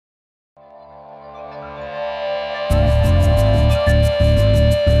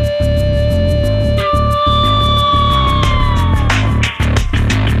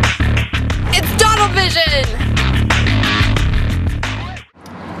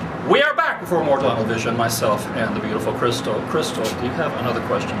for more Donald Vision, myself and the beautiful Crystal. Crystal, do you have another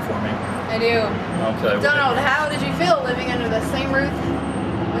question for me? I do. Okay. Donald, how did you feel living under the same roof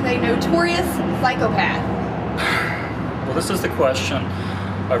with a notorious psychopath? Well, this is the question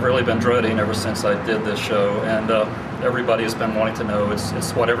I've really been dreading ever since I did this show, and everybody has been wanting to know.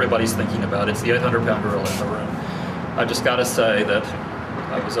 It's what everybody's thinking about. It's the 800-pound gorilla in the room. I just got to say that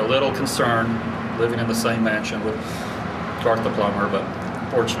I was a little concerned living in the same mansion with Garth the plumber, but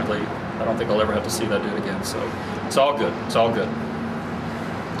fortunately, I don't think I'll ever have to see that dude again, so it's all good. It's all good.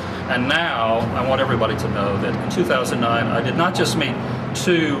 And now, I want everybody to know that in 2009, I did not just meet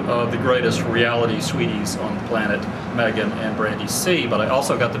two of the greatest reality sweeties on the planet, Megan and Brandy C, but I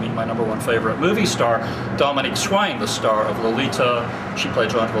also got to meet my #1 favorite movie star, Dominique Swain, the star of Lolita. She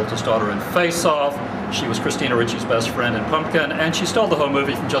played John Travolta's daughter in Face Off. She was Christina Ricci's best friend in Pumpkin, and she stole the whole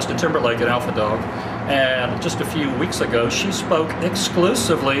movie from Justin Timberlake in Alpha Dog. And just a few weeks ago, she spoke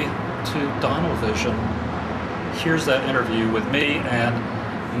exclusively to Donald Vision. Here's that interview with me and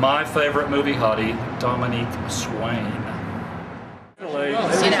my favorite movie hottie, Dominique Swain.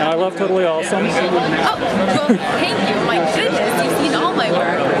 And I love Totally Awesome. Oh, well, thank you. My goodness, you've seen all my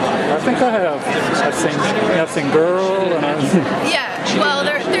work. I think I have. I've seen Girl, and Yeah, well,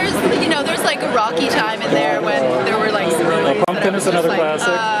 there's like a rocky time in there when there were like some movies. Pumpkin is another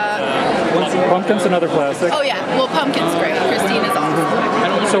classic. Pumpkin's another classic. Oh yeah, well, Pumpkin's great. Christine is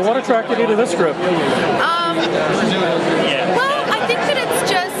awesome. So what attracted you to this script? Well, I think that it's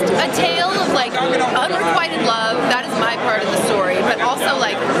just a tale of like unrequited love. That is my part of the story, but also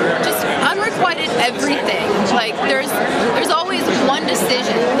like just unrequited everything. Like there's always one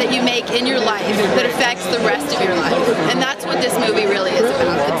decision that you make in your life that affects the rest of your life, and that's what this movie really is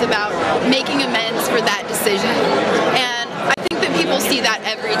about. It's about making amends for that decision, and I think that people see that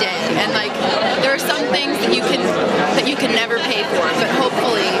every day. And like there are some things that you can never pay for, but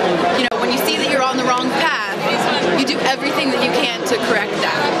hopefully, you know, when you see that you're on the wrong path, you do everything that you can to correct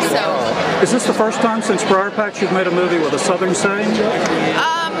that. So, is this the first time since Briar Patch you've made a movie with a Southern saying?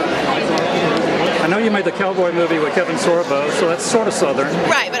 I know you made the cowboy movie with Kevin Sorbo, so that's sort of Southern.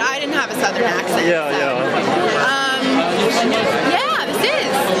 Right, but I didn't have a Southern accent. Yeah, so. Yeah, this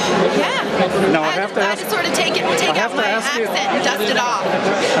is. Yeah. Now I have to ask. I had to sort of take out my accent and dust it off.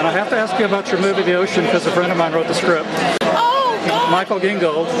 And I have to ask you about your movie The Ocean because a friend of mine wrote the script. Oh God. Michael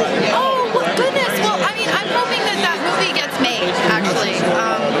Gingold. Oh goodness. Well, I mean, I'm hoping that movie gets made. Actually.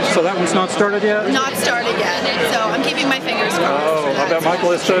 So that one's not started yet? Not started yet. So I'm keeping my fingers crossed. Oh, for that. I bet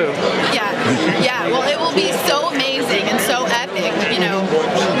Michael is too. Yeah. Yeah. Well, it will be so amazing and so epic, you know,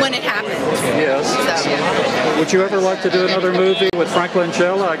 when it happens. Yes. So. Would you ever like to do another movie with Frank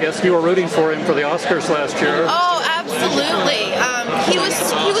Langella? I guess you were rooting for him for the Oscars last year. Oh, absolutely. He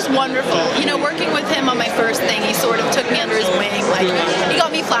was wonderful. You know, working with him on my first thing, he sort of took me under his wing. Like, he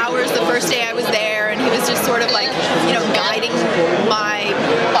got me flowers the first day I was there, and he was just sort of like, you know, guiding my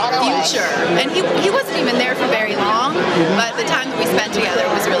future. And he wasn't even there for very long, but the time that we spent together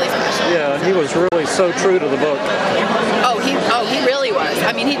was really special. Yeah, he was really so true to the book. Oh, he really was.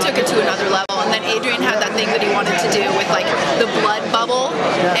 I mean, he took it to another level. And then Adrian had that thing that he wanted to do with like the blood bubble,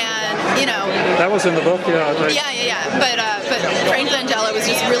 and you know. That was in the book, yeah. Yeah. But Frank Langella was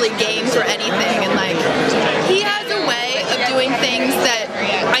just really game for anything, and like he has a way of doing things that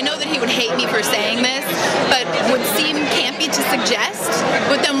I know that he would hate me for saying this, but would seem campy to suggest.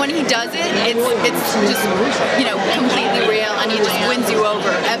 But then when he does it, it's just, you know, completely real, and he just wins you over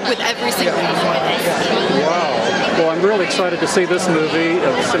with every single performance. Wow. Well, I'm really excited to see this movie.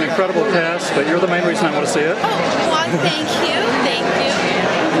 It's an incredible cast, but you're the main reason I want to see it. Oh, well, thank you.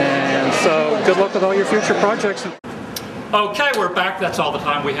 And so, good luck with all your future projects. Okay, we're back. That's all the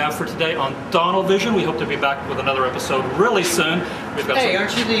time we have for today on Donald Vision. We hope to be back with another episode really soon. We've got Hey,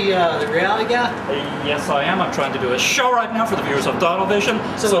 aren't you the reality guy? Yes, I am. I'm trying to do a show right now for the viewers of Donald Vision.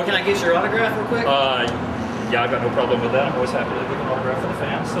 So can I get your autograph real quick? Yeah, I've got no problem with that. I'm always happy to give an autograph for the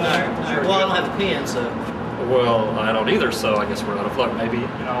fans. So all right. Sure. Well, I don't have a pen, so. Well, I don't either, so I guess we're out of luck. Maybe,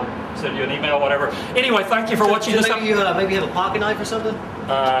 you know, send you an email, whatever. Anyway, thank you for watching this. Maybe you have a pocket knife or something?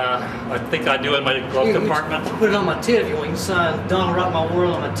 I think I do in my glove compartment. Put it on my tit if you want. You can sign Donald Rock My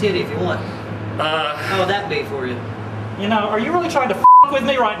World on my titty if you want. How would that be for you? You know, are you really trying to with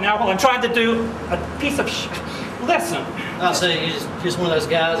me right now while I'm trying to do a piece of Listen. I'll say you're just one of those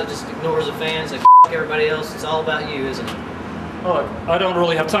guys that just ignores the fans, like everybody else. It's all about you, isn't it? Look, I don't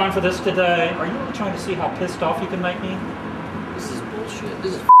really have time for this today. Are you really trying to see how pissed off you can make me? This is bullshit.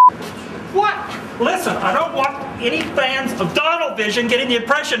 This is What? Listen, I don't want any fans of Donald Vision getting the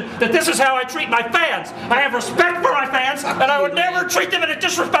impression that this is how I treat my fans. I have respect for my fans, and I would never treat them in a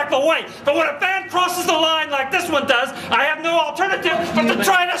disrespectful way. But when a fan crosses the line like this one does, I have no alternative but to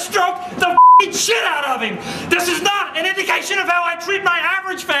try to stroke the shit out of him. This is not an indication of how I treat my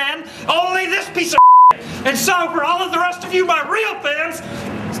average fan, only this piece of shit. And so, for all of the rest of you, my real fans,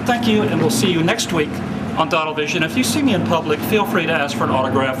 thank you, and we'll see you next week on Donald Vision. If you see me in public, feel free to ask for an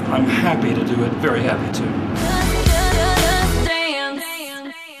autograph. I'm happy to do it, very happy to.